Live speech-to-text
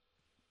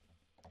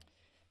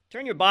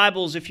Turn your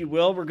Bibles, if you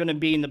will. We're going to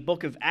be in the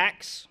book of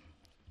Acts,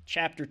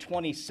 chapter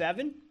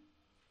 27.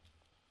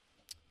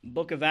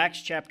 Book of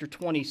Acts, chapter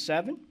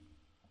 27.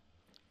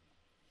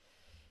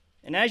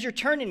 And as you're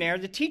turning there,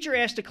 the teacher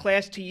asked the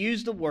class to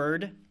use the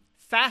word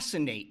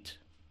fascinate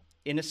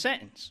in a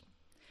sentence.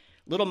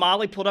 Little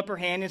Molly put up her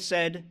hand and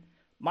said,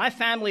 "My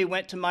family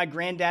went to my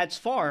granddad's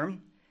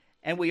farm,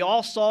 and we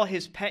all saw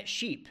his pet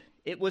sheep.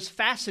 It was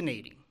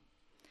fascinating."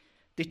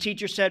 The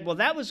teacher said, "Well,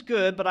 that was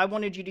good, but I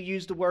wanted you to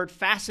use the word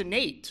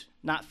fascinate,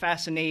 not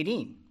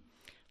fascinating."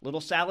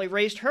 Little Sally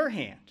raised her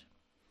hand.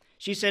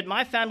 She said,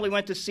 "My family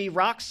went to see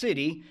Rock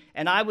City,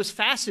 and I was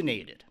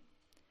fascinated."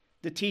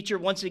 The teacher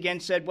once again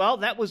said, "Well,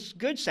 that was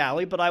good,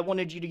 Sally, but I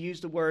wanted you to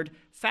use the word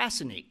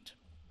fascinate."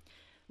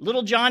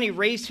 Little Johnny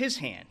raised his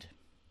hand.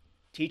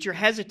 Teacher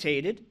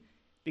hesitated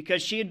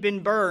because she had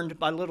been burned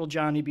by little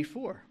Johnny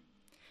before.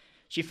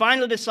 She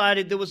finally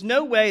decided there was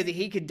no way that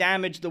he could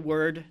damage the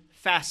word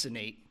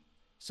fascinate,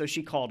 so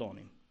she called on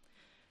him.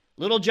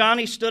 Little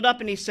Johnny stood up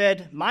and he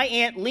said, "My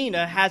Aunt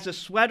Lena has a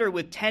sweater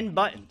with 10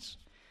 buttons,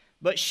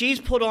 but she's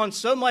put on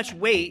so much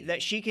weight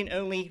that she can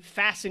only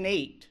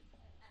fascinate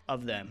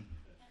of them."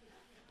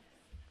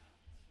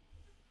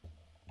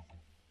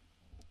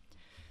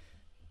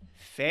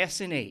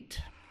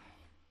 Fascinate.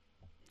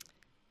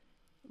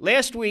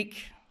 Last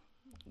week,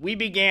 we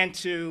began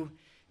to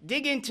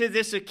dig into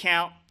this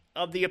account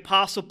of the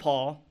Apostle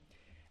Paul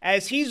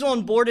as he's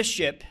on board a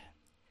ship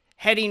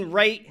heading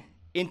right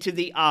into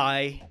the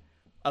eye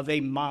of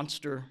a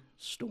monster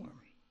storm.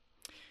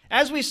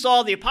 As we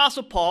saw, the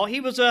Apostle Paul,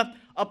 he was a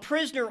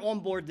prisoner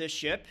on board this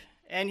ship,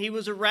 and he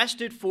was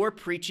arrested for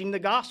preaching the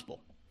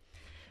gospel.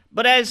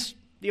 But as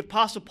the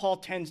Apostle Paul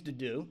tends to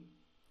do,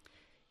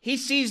 he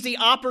sees the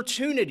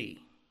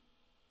opportunity.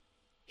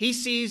 He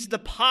sees the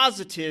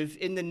positive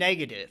in the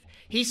negative.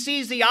 He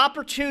sees the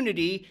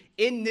opportunity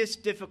in this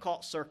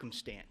difficult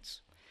circumstance.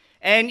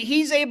 And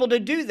he's able to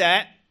do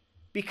that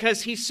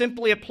because he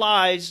simply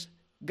applies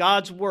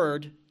God's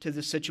word to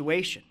the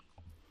situation.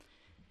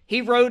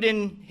 He wrote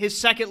in his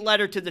second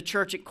letter to the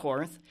church at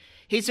Corinth,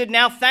 he said,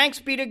 "Now thanks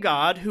be to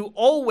God who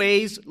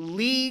always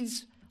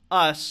leads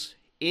us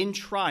in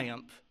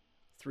triumph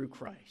through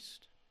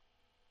Christ."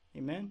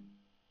 Amen.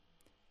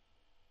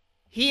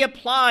 He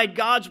applied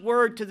God's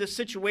word to the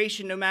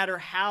situation no matter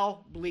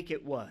how bleak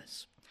it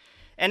was.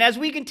 And as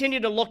we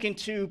continue to look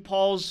into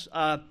Paul's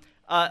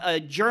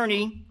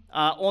journey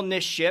on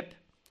this ship,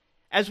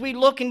 as we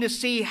look into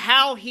see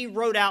how he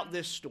rode out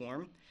this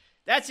storm,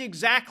 that's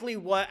exactly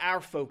what our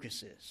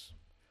focus is.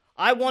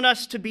 I want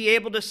us to be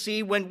able to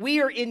see when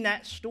we are in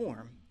that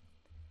storm,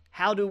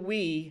 how do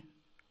we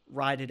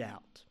ride it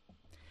out?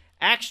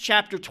 Acts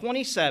chapter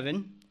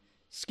 27,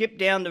 skip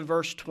down to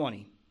verse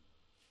 20.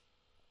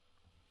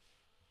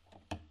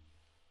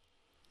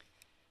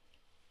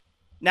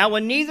 "Now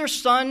when neither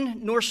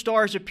sun nor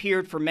stars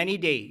appeared for many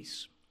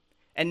days,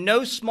 and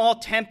no small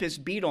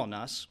tempest beat on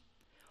us,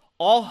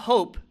 all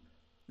hope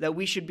that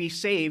we should be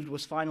saved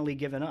was finally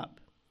given up.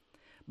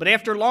 But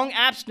after long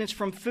abstinence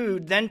from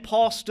food, then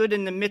Paul stood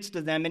in the midst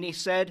of them, and he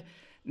said,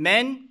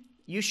 'Men,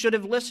 you should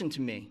have listened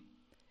to me,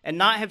 and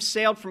not have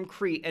sailed from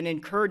Crete and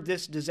incurred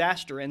this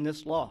disaster and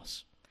this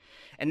loss.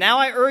 And now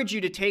I urge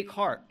you to take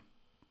heart,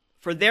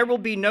 for there will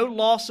be no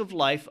loss of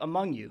life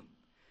among you,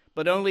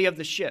 but only of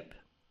the ship.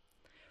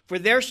 For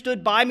there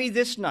stood by me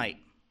this night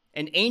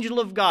an angel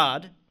of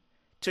God,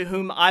 to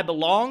whom I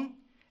belong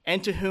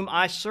and to whom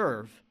I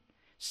serve,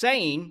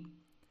 saying,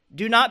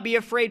 Do not be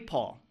afraid,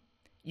 Paul.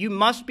 You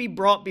must be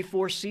brought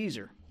before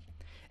Caesar.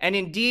 And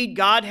indeed,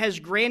 God has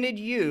granted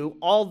you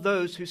all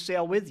those who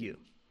sail with you.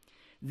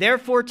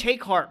 Therefore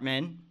take heart,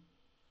 men,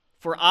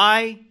 for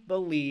I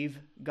believe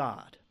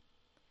God,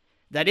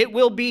 that it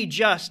will be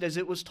just as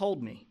it was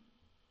told me.'"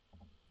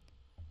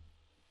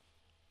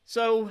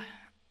 So,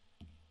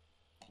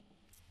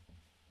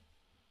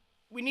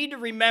 we need to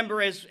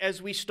remember,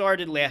 as we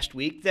started last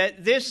week,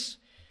 that this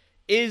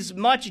is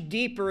much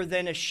deeper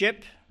than a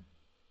ship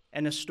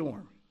and a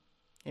storm.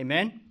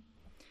 Amen?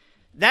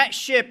 That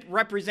ship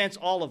represents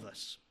all of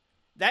us.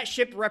 That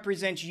ship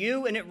represents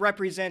you, and it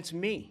represents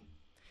me.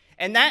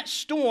 And that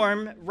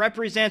storm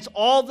represents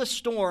all the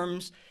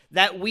storms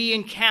that we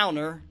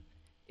encounter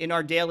in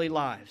our daily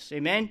lives.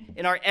 Amen?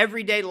 In our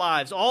everyday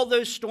lives, all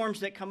those storms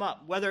that come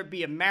up, whether it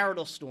be a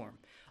marital storm,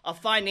 a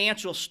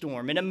financial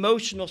storm, an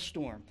emotional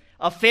storm,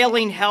 a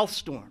failing health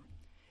storm.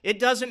 It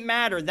doesn't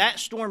matter. That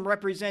storm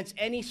represents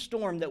any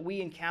storm that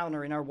we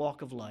encounter in our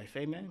walk of life.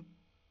 Amen?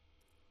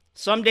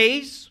 Some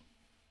days,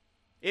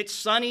 it's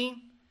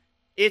sunny,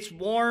 it's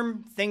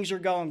warm, things are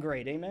going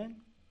great.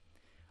 Amen?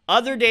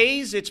 Other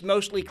days, it's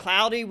mostly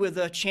cloudy with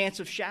a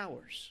chance of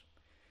showers.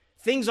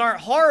 Things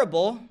aren't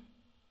horrible,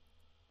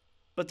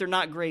 but they're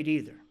not great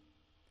either.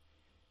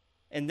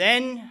 And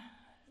then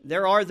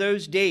there are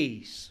those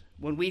days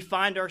when we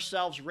find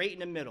ourselves right in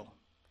the middle,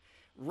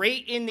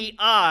 right in the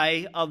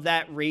eye of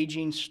that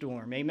raging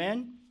storm.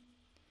 Amen?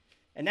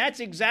 And that's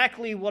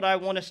exactly what I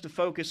want us to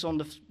focus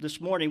on this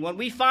morning. When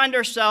we find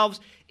ourselves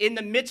in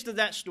the midst of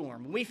that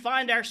storm, when we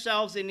find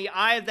ourselves in the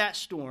eye of that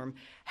storm,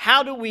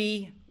 how do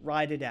we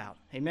ride it out.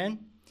 Amen?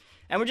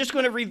 And we're just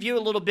going to review a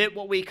little bit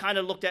what we kind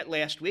of looked at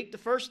last week. The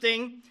first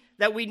thing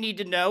that we need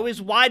to know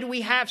is, why do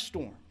we have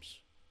storms?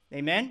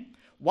 Amen?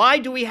 Why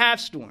do we have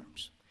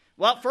storms?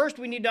 Well, first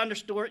we need to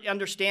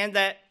understand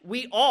that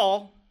we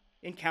all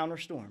encounter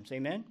storms.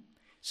 Amen?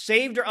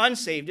 Saved or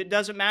unsaved, it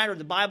doesn't matter.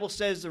 The Bible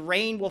says the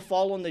rain will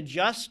fall on the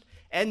just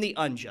and the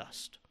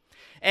unjust.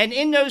 And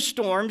in those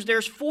storms,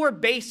 there's four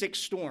basic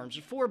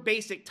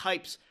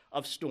types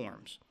of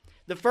storms.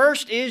 The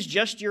first is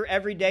just your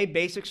everyday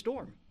basic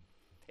storm.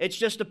 It's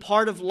just a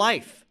part of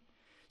life.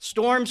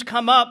 Storms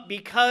come up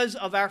because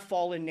of our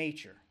fallen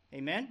nature.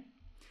 Amen?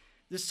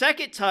 The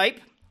second type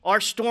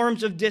are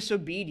storms of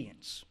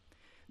disobedience.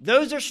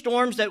 Those are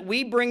storms that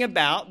we bring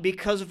about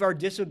because of our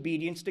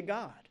disobedience to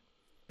God.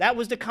 That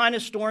was the kind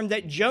of storm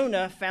that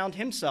Jonah found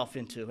himself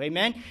into.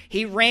 Amen?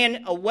 He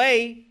ran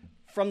away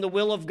from the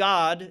will of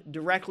God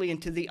directly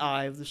into the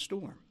eye of the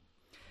storm.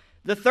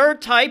 The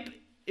third type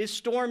is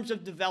storms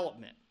of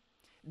development.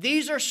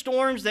 These are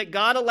storms that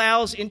God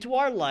allows into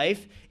our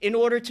life in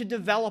order to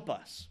develop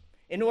us,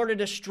 in order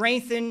to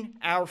strengthen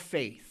our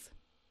faith.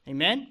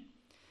 Amen?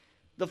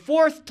 The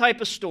fourth type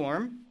of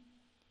storm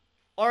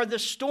are the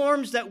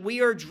storms that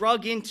we are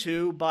dragged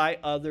into by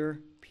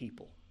other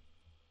people.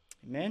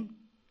 Amen?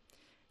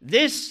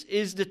 This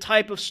is the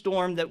type of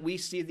storm that we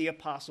see the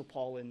Apostle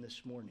Paul in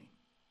this morning.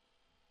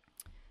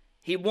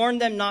 He warned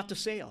them not to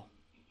sail.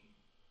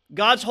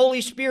 God's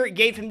Holy Spirit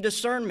gave him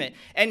discernment,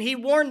 and he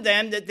warned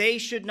them that they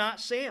should not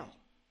sail.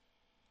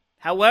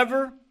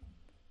 However,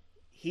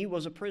 he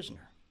was a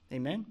prisoner.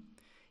 Amen?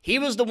 He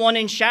was the one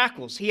in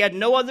shackles. He had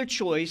no other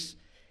choice.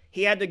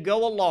 He had to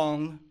go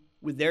along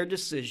with their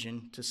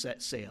decision to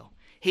set sail.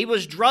 He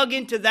was dragged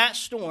into that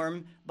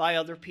storm by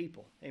other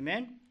people.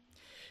 Amen?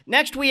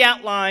 Next, we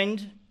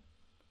outlined,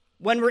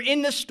 when we're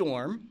in the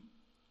storm,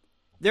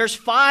 there's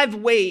 5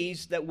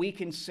 ways that we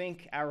can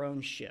sink our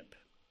own ship.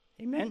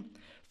 Amen?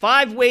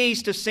 5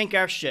 ways to sink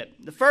our ship.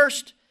 The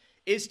first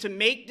is to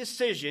make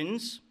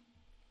decisions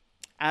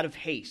out of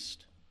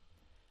haste.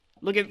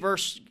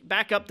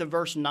 Back up to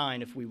verse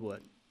 9 if we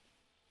would.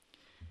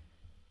 It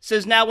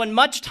says, "Now when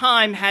much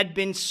time had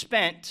been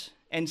spent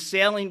and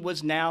sailing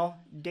was now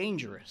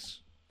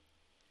dangerous."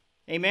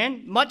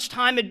 Amen? Much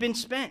time had been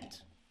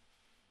spent.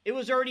 It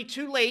was already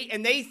too late,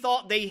 and they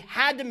thought they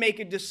had to make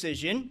a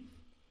decision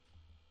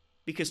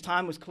because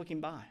time was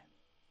clicking by.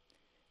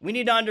 We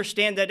need to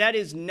understand that that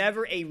is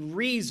never a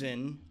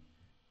reason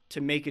to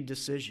make a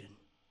decision.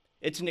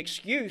 It's an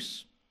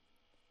excuse,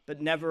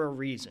 but never a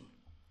reason.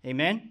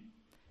 Amen?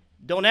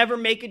 Don't ever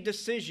make a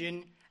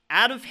decision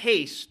out of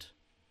haste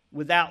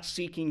without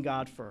seeking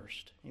God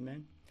first.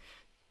 Amen?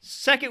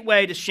 Second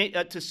way to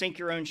sink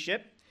your own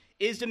ship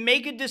is to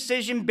make a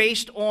decision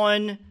based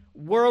on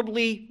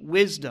worldly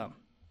wisdom.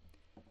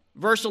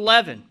 Verse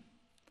 11.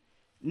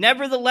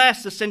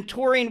 "Nevertheless, the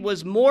centurion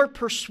was more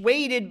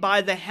persuaded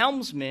by the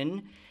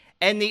helmsman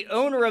and the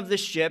owner of the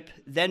ship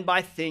than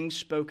by things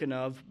spoken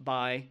of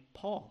by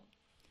Paul."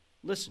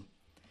 Listen,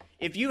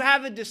 if you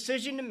have a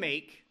decision to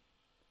make,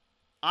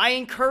 I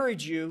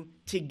encourage you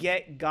to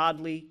get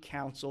godly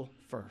counsel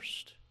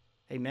first.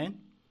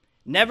 Amen?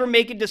 Never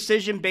make a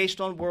decision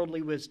based on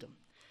worldly wisdom.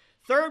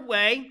 Third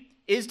way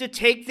is to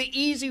take the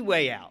easy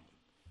way out.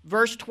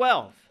 Verse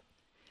 12.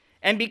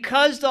 "And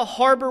because the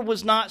harbor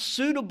was not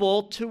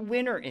suitable to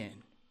winter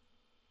in,"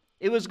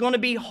 it was going to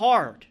be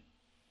hard,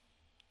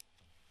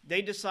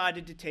 they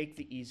decided to take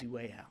the easy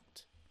way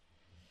out.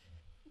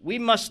 We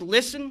must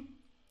listen,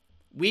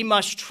 we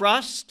must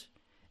trust,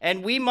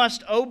 and we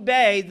must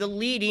obey the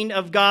leading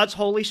of God's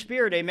Holy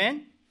Spirit.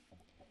 Amen?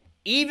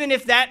 Even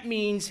if that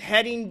means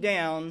heading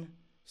down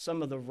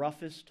some of the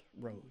roughest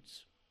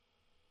roads.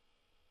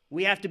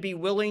 We have to be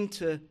willing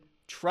to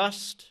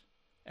trust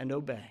and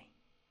obey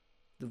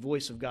the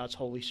voice of God's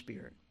Holy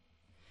Spirit.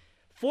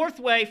 Fourth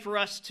way for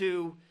us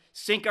to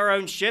sink our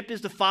own ship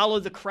is to follow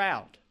the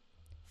crowd.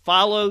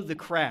 Follow the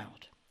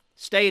crowd.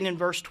 Staying in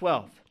verse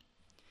 12.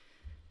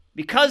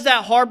 "Because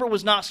that harbor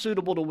was not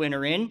suitable to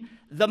winter in,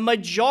 the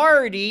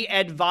majority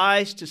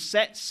advised to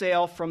set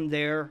sail from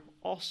there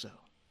also."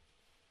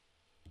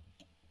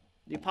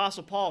 The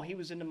Apostle Paul, he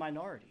was in the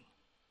minority.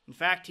 In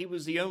fact, he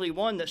was the only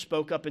one that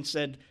spoke up and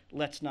said,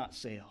 "Let's not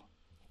sail."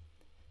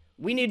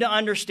 We need to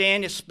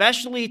understand,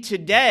 especially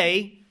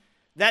today,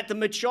 that the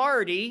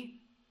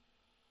majority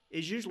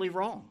is usually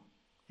wrong.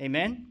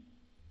 Amen?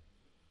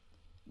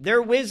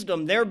 Their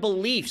wisdom, their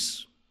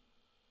beliefs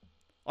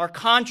are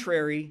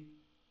contrary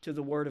to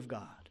the Word of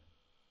God.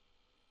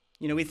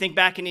 You know, we think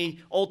back in the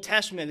Old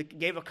Testament, it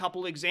gave a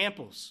couple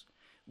examples.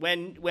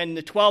 When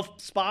the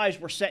 12 spies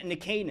were sent into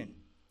Canaan,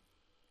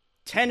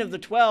 10 of the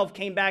 12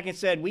 came back and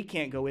said, "We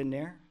can't go in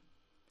there."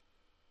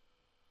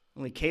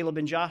 Only Caleb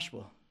and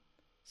Joshua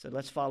said,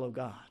 "Let's follow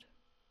God."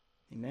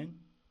 Amen?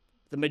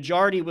 The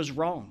majority was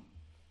wrong.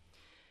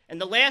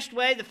 And the last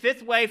way, the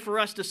fifth way for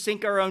us to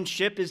sink our own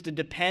ship is to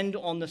depend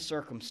on the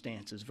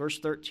circumstances. Verse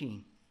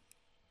 13.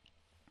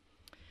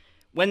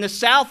 "When the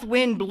south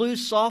wind blew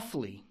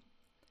softly,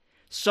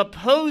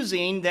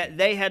 supposing that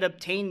they had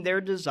obtained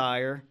their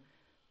desire,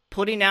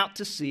 Putting out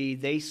to sea,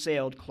 they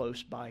sailed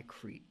close by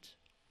Crete.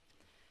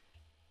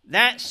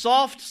 That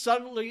soft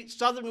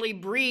southerly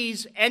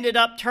breeze ended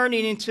up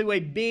turning into a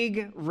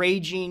big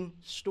raging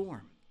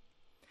storm.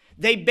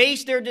 They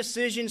based their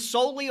decisions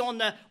solely on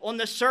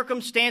the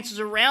circumstances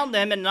around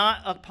them and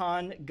not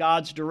upon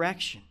God's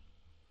direction.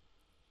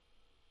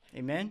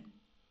 Amen?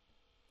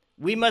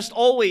 We must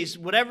always,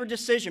 whatever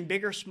decision,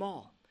 big or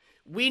small,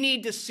 we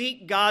need to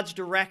seek God's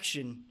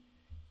direction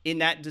in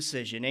that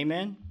decision.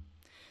 Amen?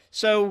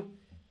 So,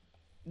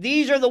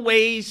 these are the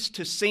ways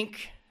to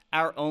sink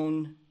our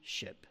own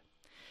ship.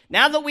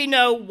 Now that we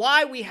know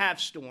why we have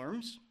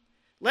storms,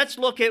 let's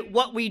look at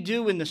what we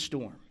do in the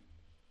storm.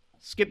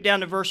 Skip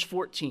down to verse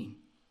 14.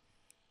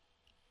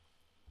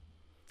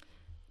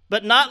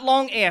 But not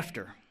long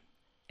after,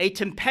 a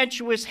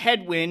tempestuous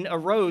headwind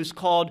arose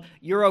called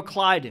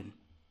Euroclydon.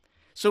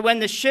 So when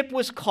the ship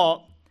was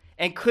caught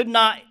and could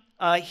not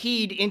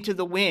heed into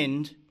the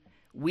wind,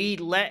 we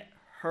let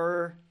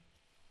her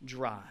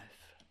drive.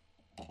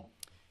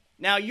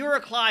 Now,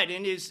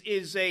 Euroclydon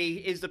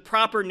is the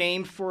proper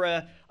name for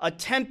a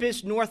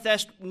tempest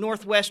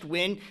northwest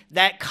wind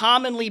that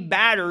commonly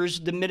batters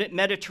the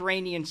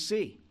Mediterranean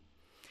Sea.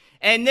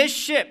 And this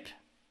ship,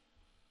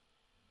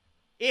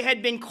 it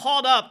had been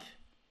caught up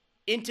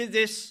into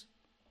this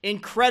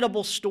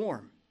incredible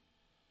storm.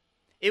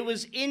 It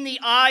was in the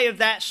eye of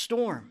that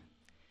storm,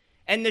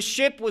 and the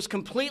ship was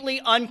completely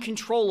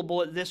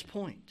uncontrollable at this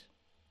point,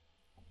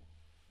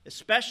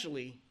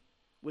 especially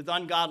with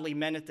ungodly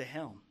men at the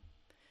helm.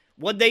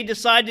 What'd they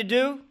decide to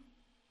do?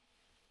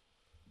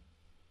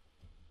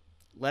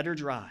 Let her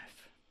drive.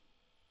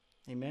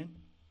 Amen?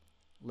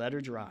 Let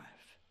her drive.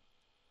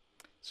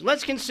 So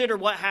let's consider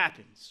what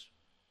happens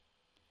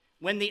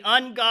when the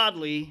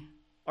ungodly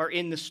are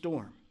in the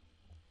storm.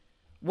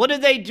 What do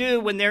they do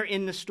when they're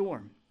in the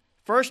storm?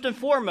 First and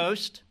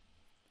foremost,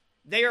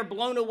 they are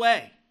blown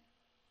away.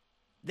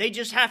 They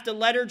just have to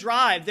let her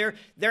drive.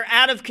 They're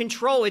out of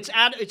control.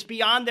 It's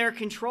beyond their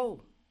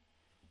control.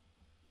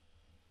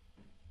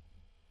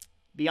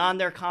 Beyond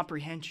their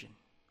comprehension.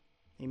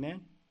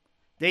 Amen?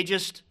 They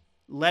just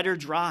let her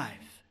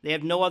drive. They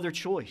have no other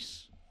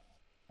choice.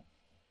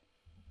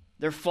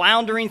 They're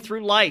floundering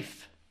through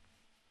life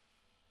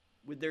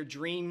with their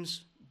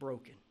dreams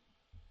broken.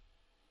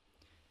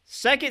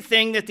 Second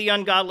thing that the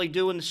ungodly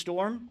do in the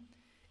storm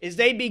is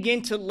they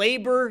begin to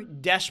labor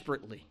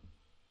desperately.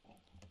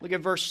 Look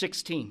at verse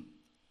 16.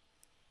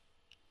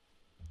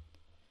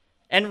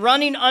 And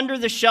running under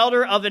the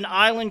shelter of an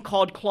island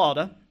called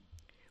Clauda,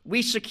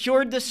 we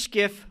secured the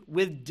skiff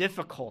with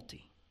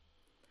difficulty.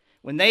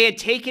 When they had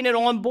taken it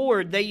on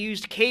board, they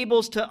used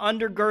cables to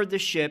undergird the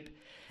ship,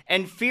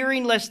 and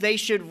fearing lest they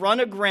should run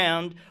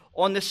aground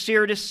on the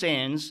Syrtis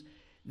sands,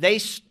 they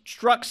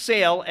struck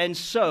sail and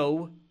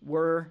so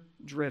were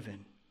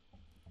driven.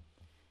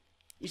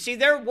 You see,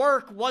 their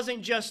work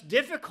wasn't just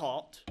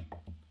difficult,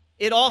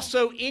 it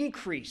also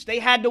increased. They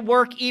had to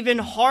work even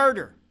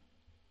harder.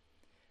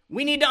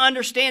 We need to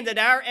understand that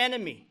our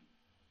enemy,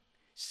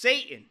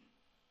 Satan,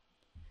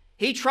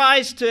 he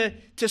tries to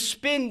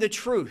spin the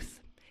truth.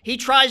 He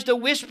tries to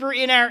whisper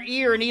in our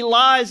ear, and he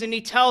lies, and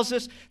he tells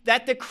us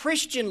that the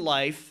Christian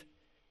life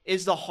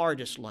is the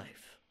hardest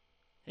life.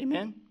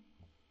 Amen?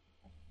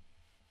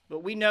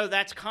 But we know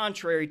that's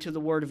contrary to the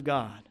Word of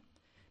God.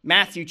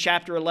 Matthew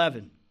chapter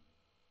 11,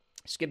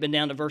 skipping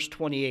down to verse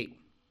 28.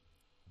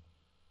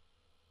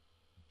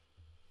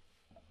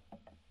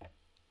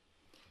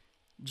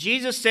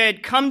 Jesus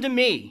said, "Come to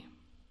me,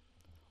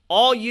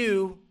 all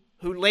you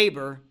who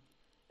labor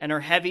and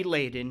are heavy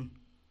laden,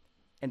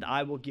 and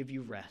I will give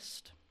you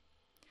rest.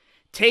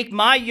 Take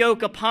my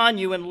yoke upon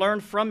you and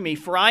learn from me,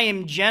 for I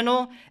am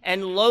gentle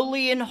and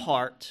lowly in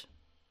heart,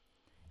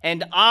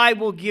 and I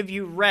will give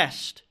you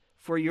rest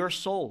for your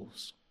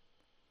souls.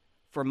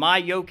 For my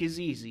yoke is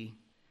easy,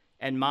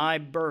 and my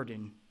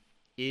burden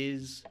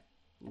is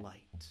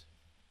light."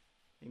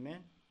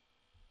 Amen.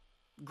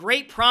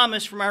 Great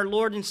promise from our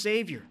Lord and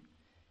Savior.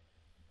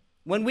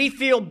 When we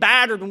feel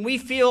battered, when we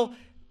feel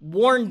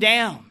worn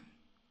down,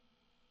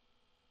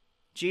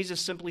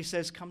 Jesus simply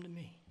says, "Come to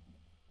me,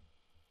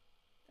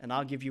 and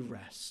I'll give you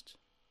rest."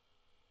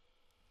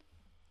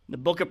 In the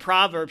book of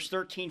Proverbs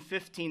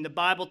 13:15, the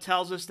Bible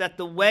tells us that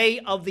the way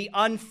of the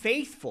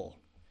unfaithful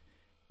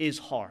is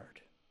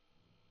hard.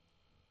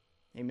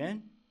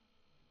 Amen?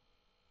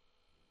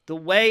 The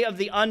way of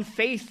the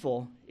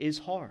unfaithful is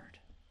hard.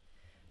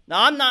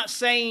 Now, I'm not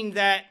saying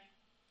that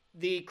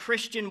the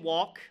Christian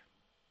walk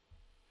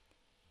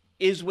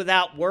is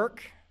without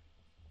work.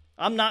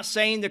 I'm not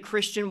saying the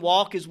Christian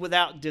walk is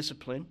without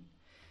discipline.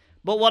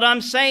 But what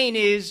I'm saying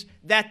is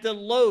that the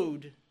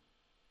load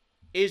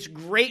is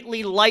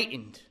greatly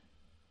lightened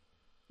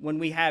when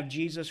we have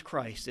Jesus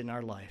Christ in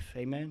our life.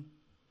 Amen?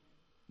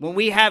 When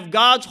we have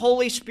God's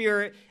Holy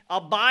Spirit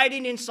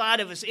abiding inside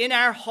of us, in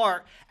our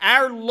heart,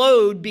 our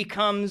load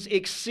becomes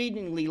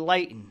exceedingly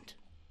lightened.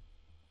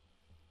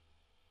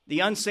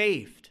 The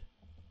unsaved,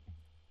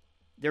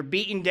 they're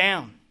beaten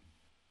down.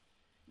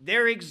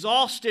 They're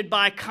exhausted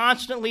by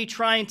constantly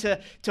trying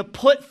to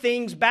put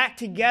things back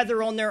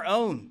together on their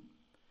own.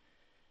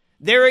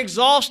 They're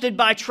exhausted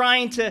by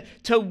trying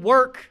to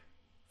work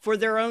for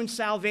their own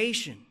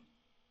salvation.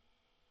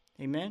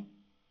 Amen?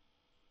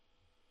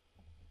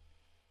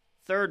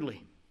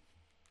 Thirdly,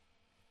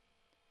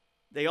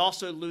 they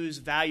also lose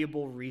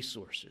valuable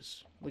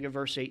resources. Look at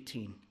verse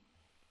 18.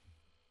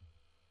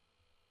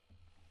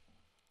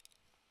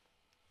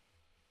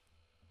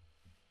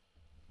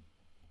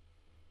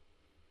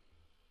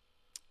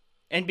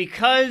 And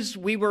because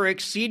we were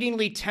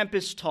exceedingly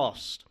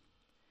tempest-tossed,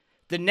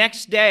 the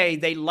next day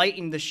they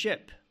lightened the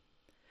ship.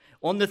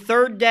 On the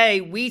third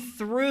day, we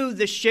threw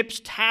the ship's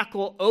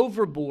tackle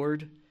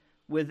overboard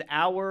with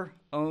our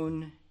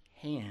own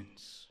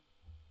hands.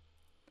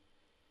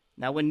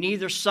 Now, when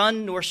neither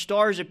sun nor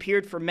stars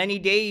appeared for many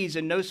days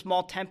and no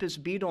small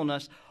tempest beat on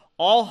us,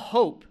 all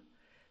hope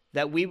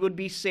that we would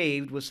be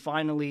saved was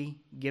finally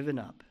given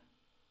up.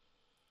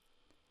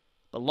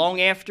 But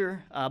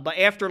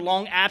after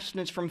long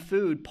abstinence from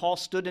food, Paul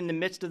stood in the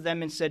midst of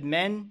them and said,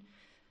 "Men,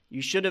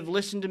 you should have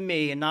listened to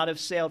me and not have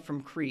sailed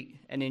from Crete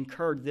and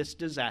incurred this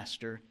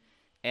disaster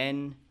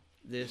and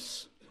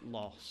this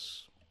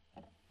loss."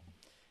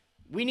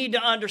 We need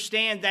to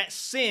understand that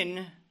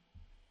sin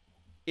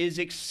is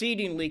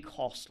exceedingly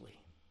costly.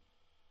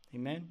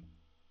 Amen?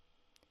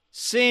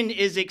 Sin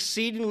is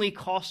exceedingly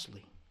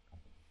costly.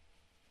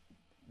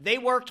 They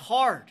worked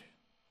hard,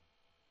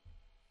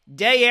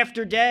 day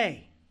after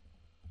day,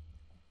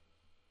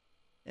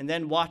 and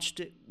then watched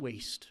it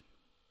waste.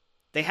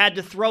 They had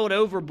to throw it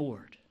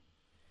overboard.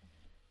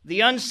 The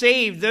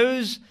unsaved,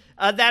 those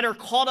that are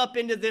caught up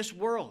into this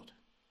world,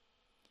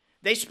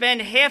 they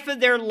spend half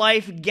of their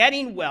life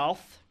getting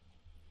wealth,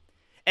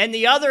 and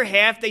the other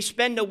half, they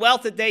spend the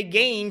wealth that they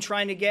gain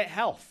trying to get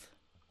health.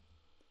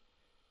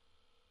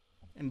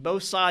 And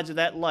both sides of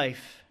that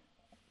life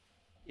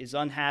is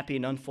unhappy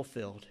and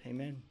unfulfilled.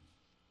 Amen?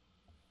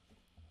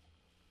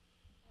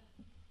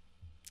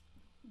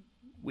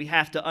 We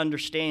have to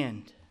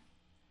understand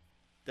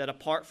that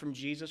apart from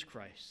Jesus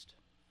Christ,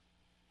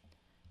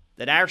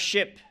 that our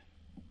ship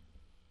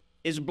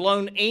is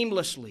blown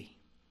aimlessly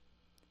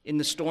in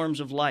the storms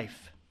of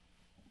life.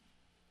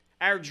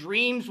 Our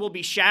dreams will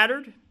be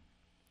shattered.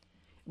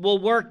 We'll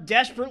work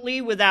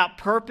desperately without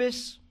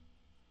purpose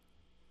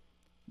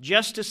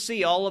just to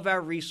see all of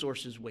our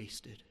resources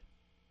wasted.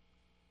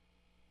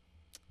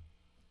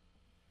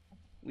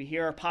 We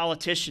hear our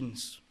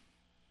politicians,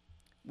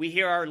 we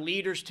hear our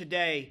leaders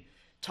today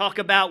talk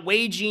about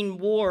waging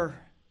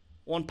war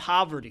on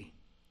poverty.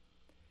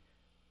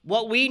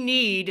 What we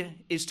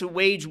need is to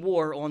wage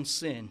war on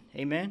sin.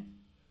 Amen?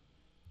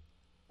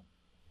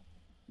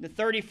 The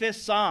 35th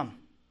Psalm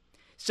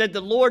said,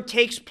 "The Lord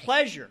takes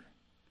pleasure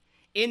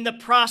in the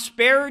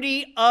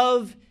prosperity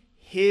of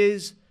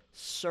his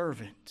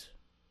servant."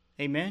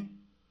 Amen?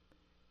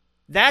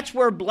 That's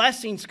where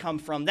blessings come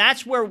from.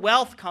 That's where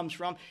wealth comes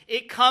from.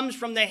 It comes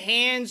from the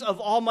hands of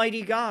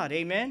Almighty God.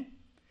 Amen?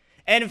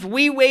 And if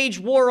we wage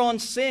war on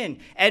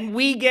sin and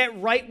we get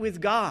right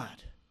with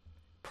God,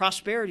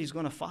 prosperity is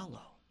going to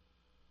follow.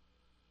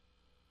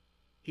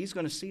 He's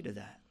going to see to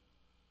that.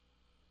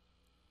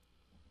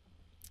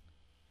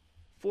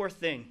 Fourth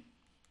thing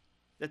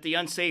that the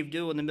unsaved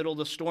do in the middle of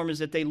the storm is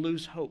that they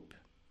lose hope.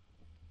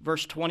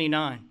 Verse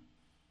 29.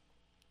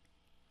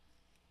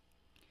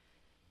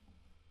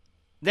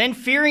 "Then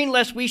fearing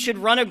lest we should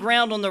run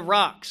aground on the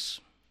rocks,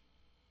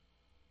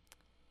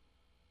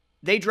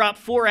 they dropped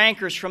 4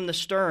 anchors from the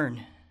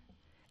stern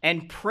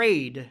and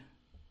prayed,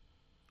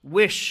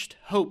 wished,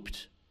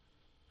 hoped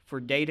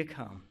for day to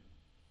come."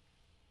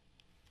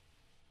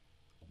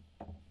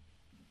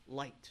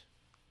 Light.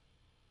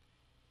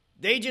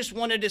 They just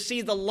wanted to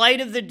see the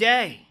light of the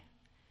day.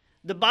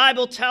 The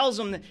Bible tells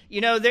them that,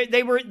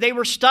 they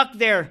were stuck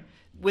there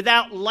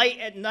without light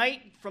at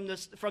night from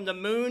the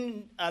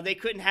moon. They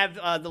couldn't have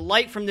the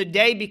light from the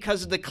day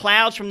because of the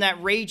clouds from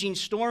that raging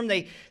storm.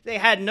 They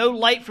had no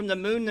light from the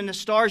moon and the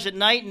stars at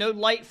night, no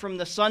light from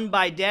the sun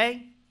by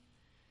day.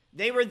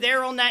 They were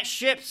there on that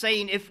ship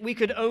saying, if we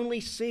could only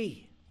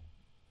see.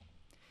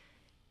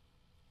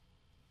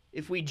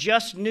 If we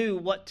just knew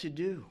what to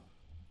do.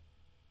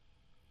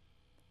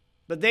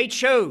 But they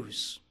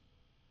chose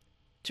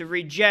to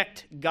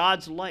reject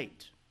God's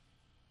light.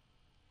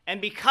 And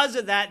because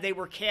of that, they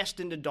were cast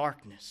into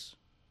darkness.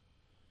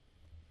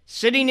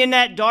 Sitting in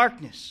that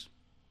darkness,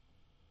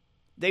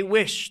 they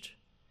wished,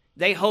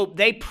 they hoped,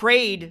 they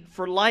prayed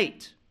for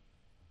light.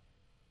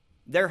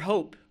 Their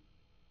hope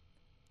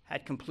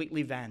had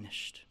completely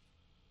vanished.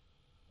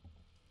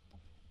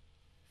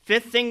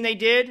 Fifth thing they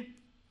did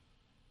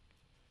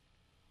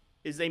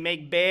is they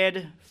make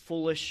bad,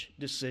 foolish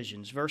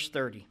decisions. Verse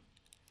 30.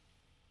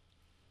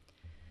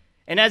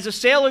 "And as the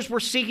sailors were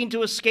seeking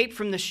to escape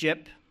from the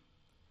ship,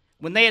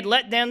 when they had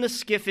let down the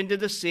skiff into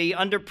the sea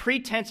under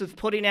pretense of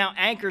putting out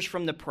anchors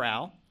from the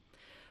prow,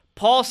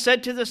 Paul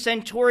said to the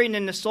centurion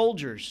and the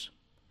soldiers,"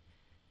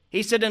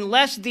 he said,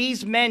 "unless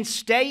these men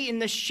stay in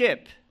the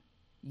ship,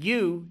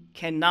 you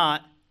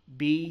cannot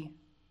be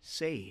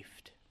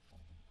saved."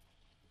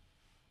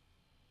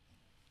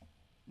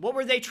 What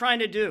were they trying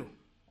to do?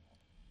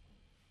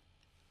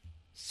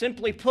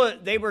 Simply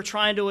put, they were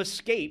trying to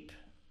escape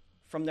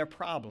from their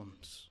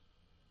problems.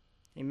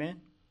 Amen?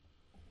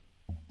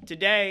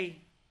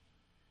 Today,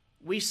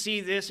 we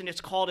see this, and it's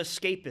called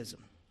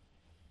escapism.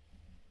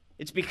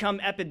 It's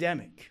become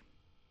epidemic.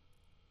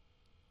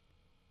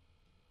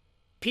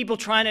 People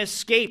trying to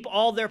escape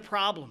all their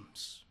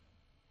problems.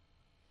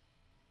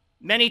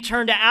 Many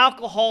turn to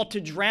alcohol to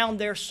drown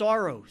their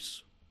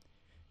sorrows.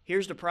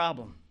 Here's the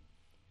problem.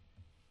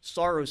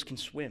 Sorrows can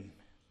swim.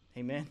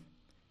 Amen?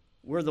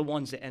 We're the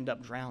ones that end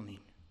up drowning.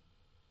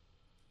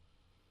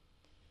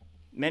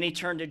 Many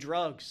turn to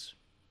drugs,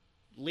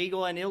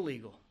 legal and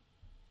illegal.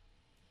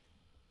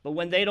 But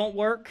when they don't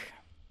work,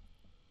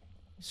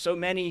 so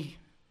many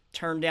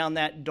turn down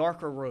that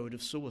darker road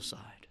of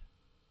suicide.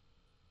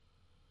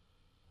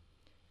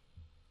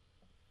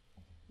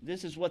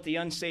 This is what the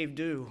unsaved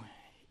do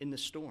in the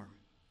storm.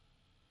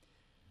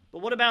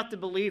 But what about the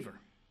believer?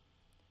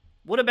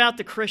 What about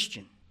the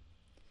Christian?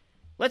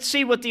 Let's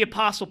see what the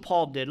Apostle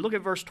Paul did. Look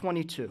at verse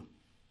 22.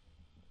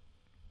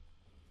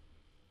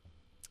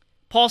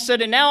 Paul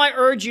said, "And now I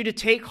urge you to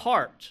take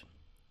heart,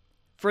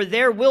 for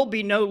there will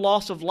be no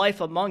loss of life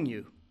among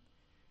you,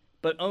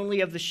 but only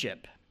of the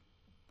ship.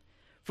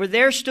 For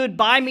there stood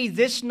by me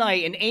this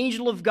night an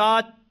angel of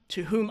God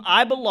to whom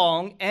I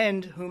belong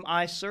and whom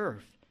I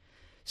serve,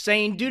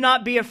 saying, 'Do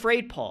not be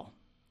afraid, Paul.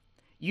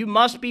 You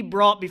must be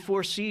brought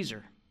before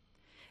Caesar.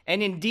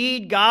 And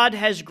indeed, God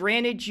has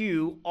granted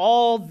you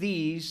all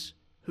these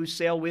who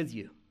sail with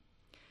you.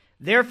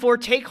 Therefore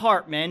take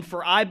heart, men,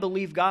 for I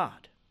believe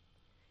God,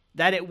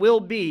 that it will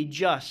be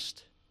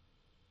just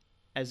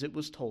as it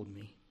was told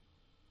me.'"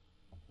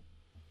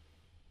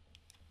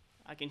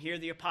 I can hear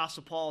the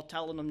Apostle Paul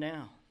telling them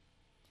now.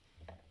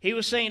 He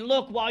was saying,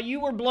 look, while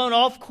you were blown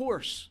off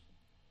course,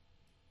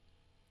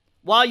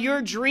 while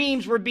your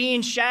dreams were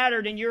being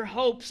shattered and your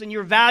hopes and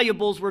your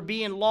valuables were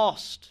being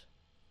lost,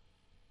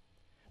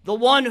 the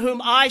one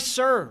whom I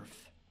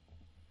serve,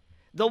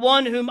 the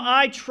one whom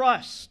I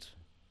trust,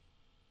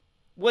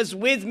 was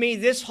with me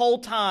this whole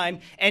time,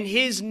 and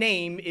his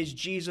name is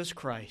Jesus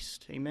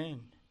Christ.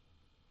 Amen.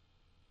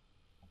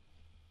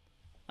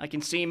 I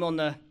can see him on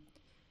the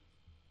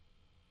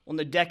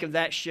deck of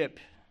that ship,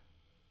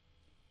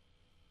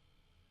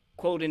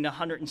 quoting the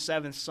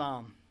 107th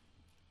Psalm.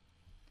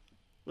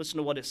 Listen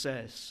to what it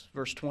says,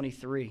 verse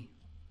 23.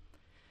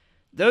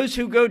 "Those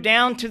who go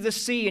down to the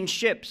sea in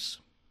ships,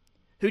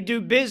 who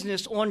do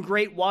business on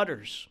great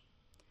waters,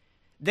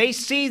 they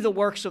see the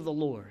works of the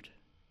Lord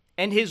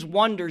and his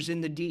wonders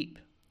in the deep.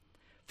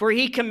 For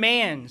he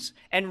commands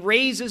and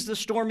raises the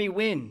stormy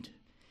wind,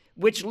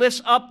 which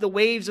lifts up the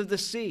waves of the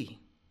sea.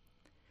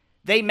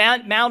 They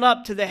mount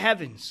up to the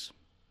heavens.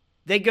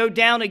 They go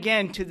down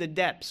again to the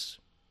depths.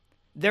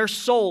 Their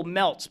soul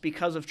melts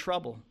because of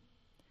trouble.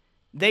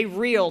 They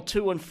reel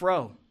to and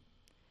fro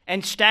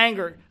and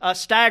stagger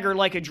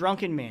like a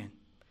drunken man,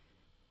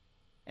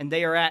 and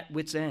they are at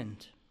wit's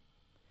end.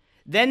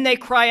 Then they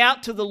cry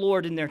out to the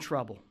Lord in their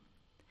trouble,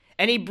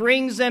 and he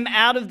brings them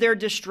out of their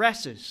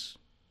distresses.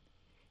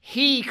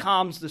 He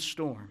calms the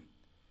storm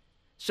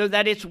so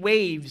that its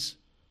waves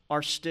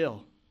are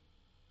still.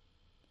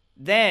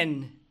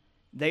 Then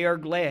they are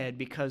glad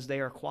because they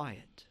are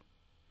quiet.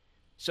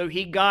 So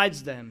he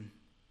guides them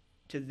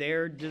to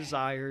their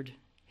desired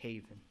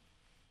haven."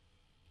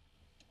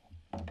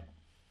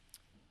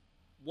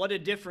 What a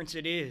difference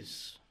it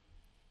is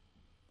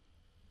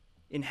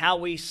in how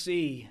we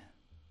see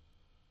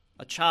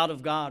a child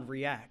of God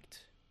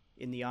react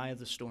in the eye of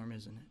the storm,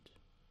 isn't it?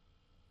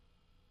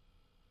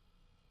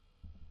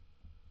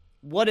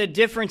 What a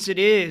difference it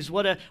is.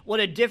 What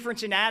a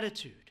difference in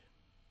attitude.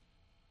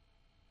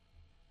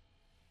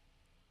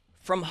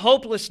 From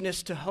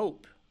hopelessness to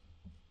hope.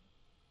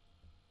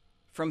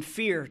 From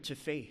fear to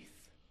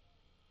faith.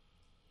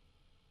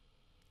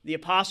 The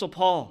Apostle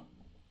Paul,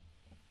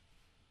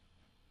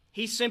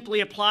 he simply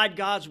applied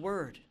God's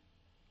word.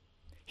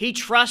 He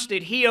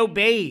trusted, he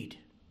obeyed.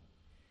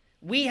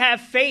 We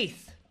have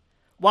faith,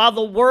 while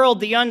the world,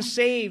 the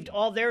unsaved,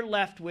 all they're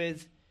left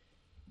with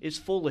is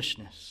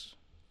foolishness.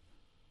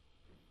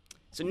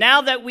 So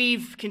now that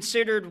we've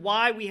considered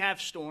why we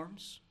have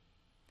storms,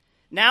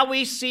 now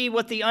we see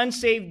what the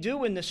unsaved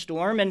do in the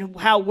storm and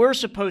how we're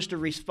supposed to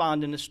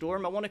respond in the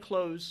storm. I want to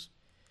close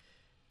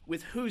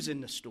with who's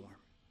in the storm.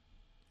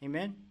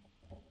 Amen?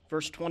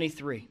 Verse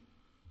 23.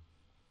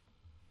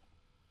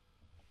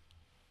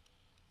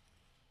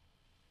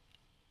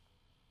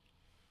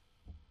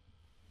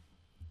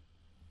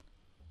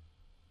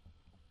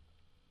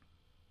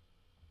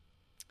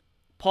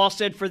 Paul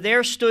said, "For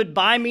there stood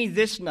by me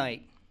this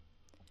night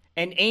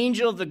an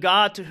angel of the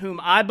God to whom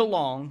I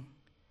belong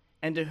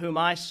and to whom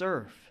I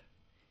serve,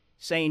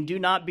 saying, 'Do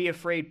not be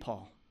afraid,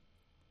 Paul.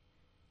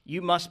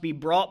 You must be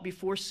brought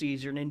before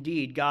Caesar, and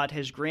indeed God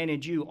has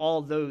granted you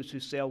all those who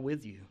sail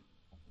with you.'"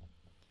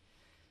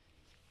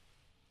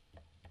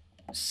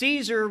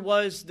 Caesar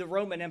was the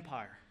Roman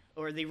Empire,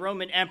 or the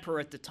Roman emperor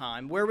at the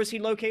time. Where was he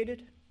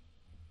located?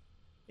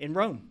 In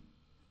Rome.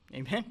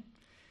 Amen.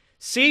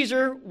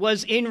 Caesar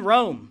was in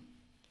Rome.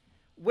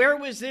 Where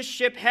was this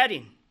ship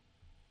heading?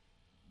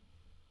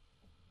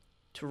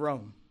 to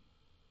Rome.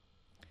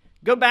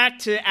 Go back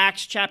to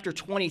Acts chapter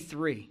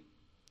 23.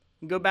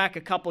 Go back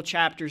a couple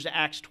chapters to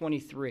Acts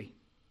 23.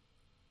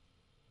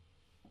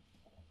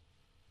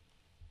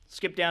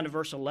 Skip down to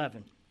verse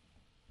 11.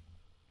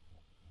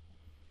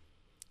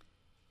 It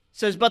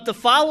says, "But the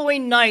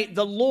following night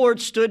the Lord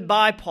stood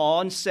by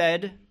Paul and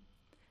said,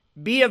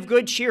 'Be of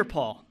good cheer,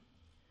 Paul,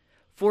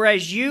 for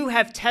as you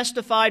have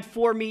testified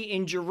for me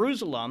in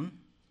Jerusalem,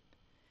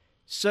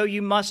 so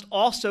you must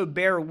also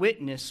bear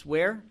witness,'"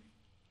 where?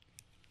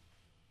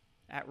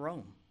 At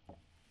Rome.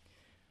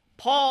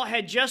 Paul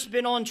had just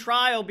been on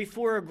trial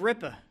before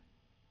Agrippa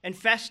and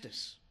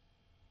Festus.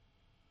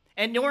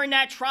 And during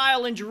that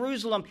trial in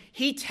Jerusalem,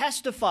 he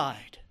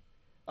testified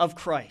of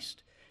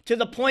Christ to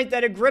the point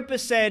that Agrippa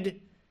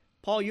said,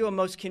 "Paul, you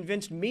almost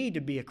convinced me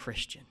to be a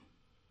Christian."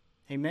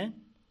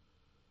 Amen?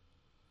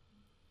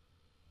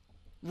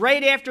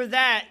 Right after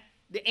that,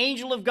 the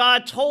angel of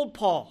God told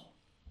Paul,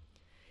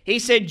 he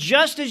said,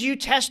 "Just as you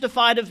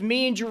testified of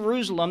me in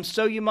Jerusalem,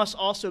 so you must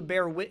also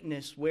bear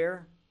witness."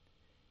 Where?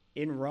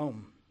 In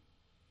Rome.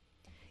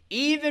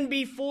 Even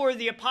before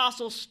the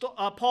apostle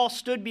Paul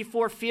stood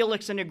before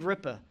Felix and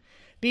Agrippa,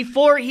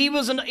 before he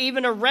was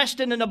even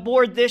arrested and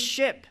aboard this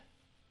ship,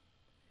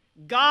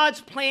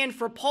 God's plan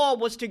for Paul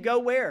was to go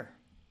where?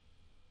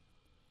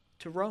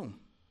 To Rome.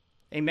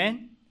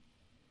 Amen?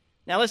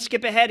 Now let's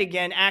skip ahead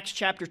again, Acts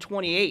chapter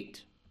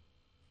 28.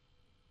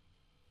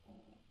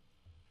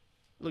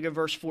 Look at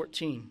verse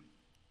 14.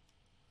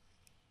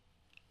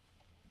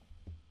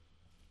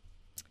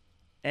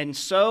 "And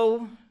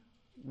so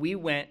we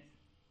went,"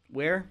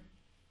 where?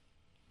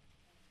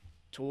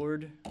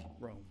 Toward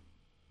Rome.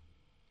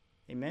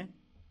 Amen?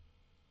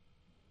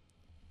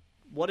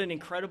 What an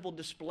incredible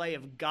display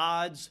of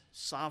God's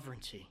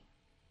sovereignty.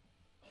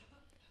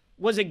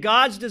 Was it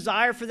God's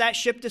desire for that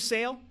ship to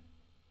sail?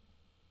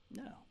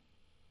 No.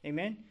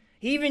 Amen?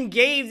 He even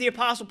gave the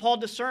Apostle Paul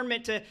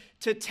discernment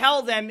to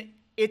tell them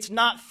it's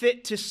not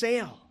fit to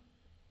sail.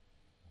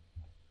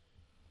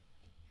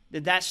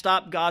 Did that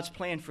stop God's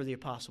plan for the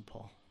Apostle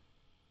Paul?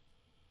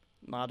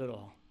 Not at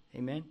all.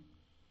 Amen?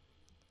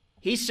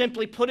 He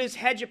simply put his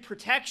hedge of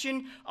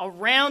protection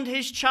around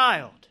his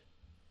child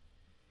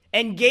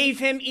and gave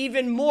him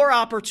even more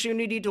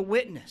opportunity to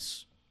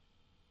witness.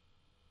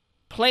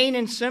 Plain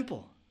and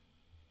simple.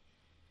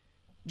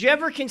 Did you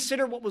ever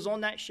consider what was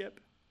on that ship?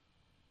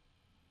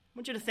 I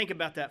want you to think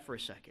about that for a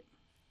second.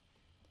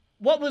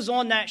 What was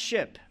on that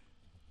ship?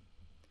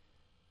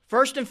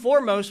 First and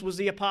foremost was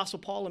the Apostle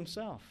Paul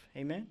himself.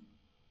 Amen?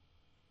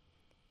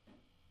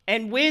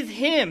 And with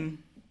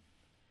him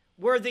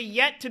were the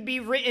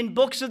yet-to-be-written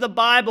books of the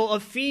Bible,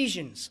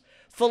 Ephesians,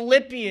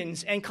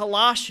 Philippians, and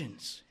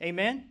Colossians.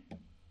 Amen?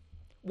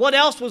 What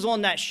else was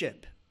on that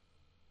ship?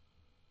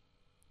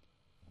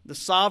 The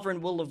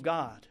sovereign will of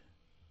God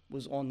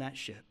was on that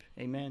ship.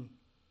 Amen?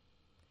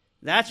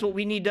 That's what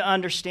we need to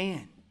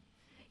understand.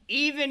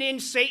 Even in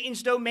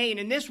Satan's domain,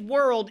 and this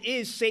world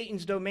is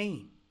Satan's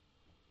domain,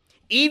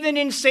 even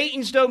in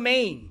Satan's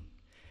domain,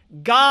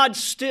 God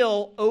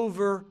still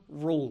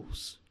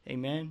overrules.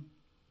 Amen?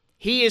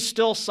 He is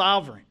still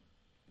sovereign.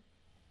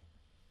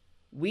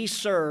 We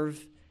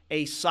serve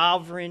a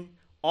sovereign,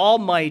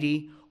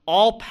 almighty,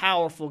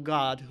 all-powerful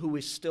God who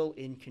is still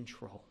in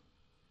control.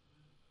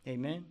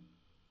 Amen?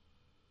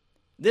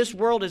 This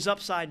world is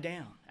upside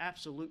down.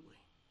 Absolutely.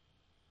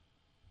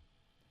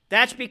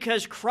 That's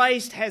because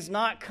Christ has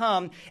not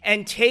come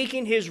and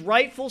taken his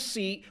rightful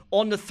seat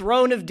on the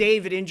throne of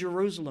David in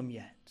Jerusalem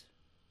yet.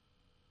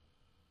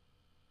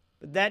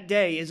 But that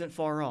day isn't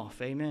far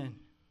off. Amen.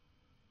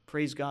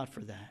 Praise God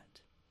for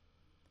that.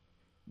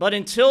 But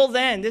until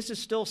then, this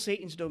is still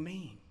Satan's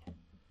domain.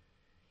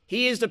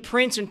 He is the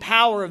prince and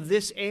power of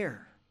this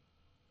air,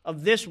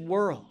 of this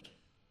world.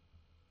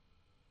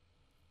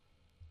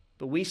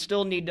 But we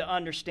still need to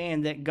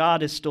understand that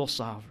God is still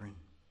sovereign.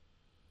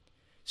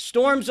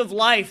 Storms of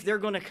life, they're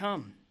going to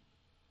come.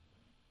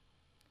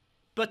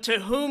 But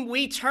to whom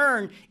we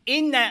turn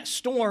in that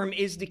storm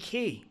is the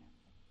key.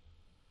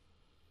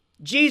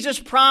 Jesus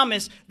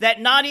promised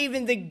that not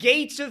even the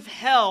gates of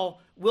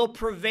hell will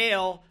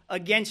prevail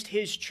against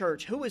his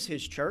church. Who is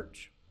his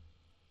church?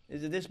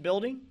 Is it this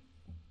building?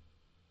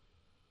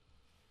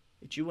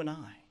 It's you and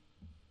I.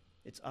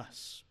 It's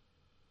us.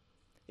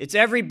 It's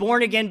every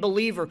born-again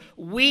believer.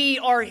 We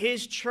are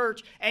his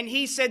church. And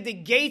he said the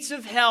gates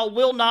of hell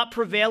will not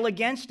prevail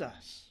against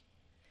us.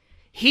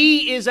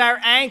 He is our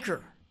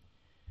anchor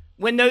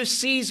when those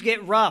seas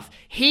get rough.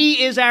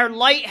 He is our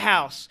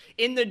lighthouse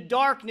in the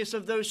darkness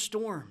of those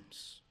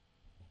storms.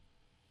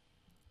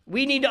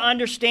 We need to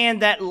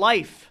understand that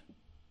life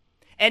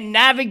and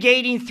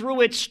navigating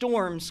through its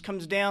storms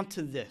comes down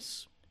to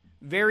this.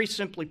 Very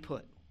simply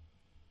put,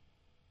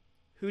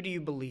 who do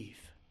you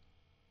believe?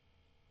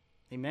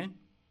 Amen?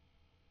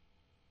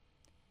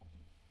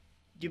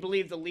 Do you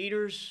believe the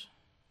leaders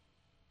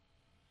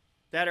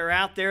that are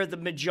out there, the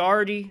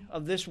majority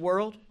of this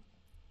world?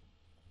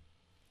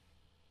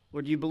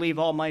 Or do you believe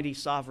Almighty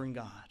Sovereign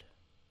God?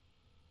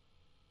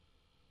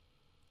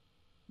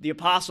 The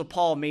Apostle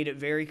Paul made it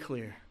very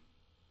clear.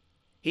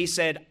 He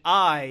said,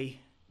 "I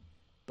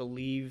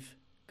believe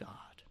God.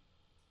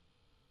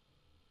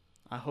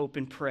 I hope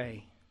and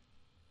pray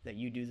that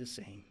you do the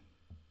same.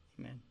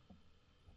 Amen.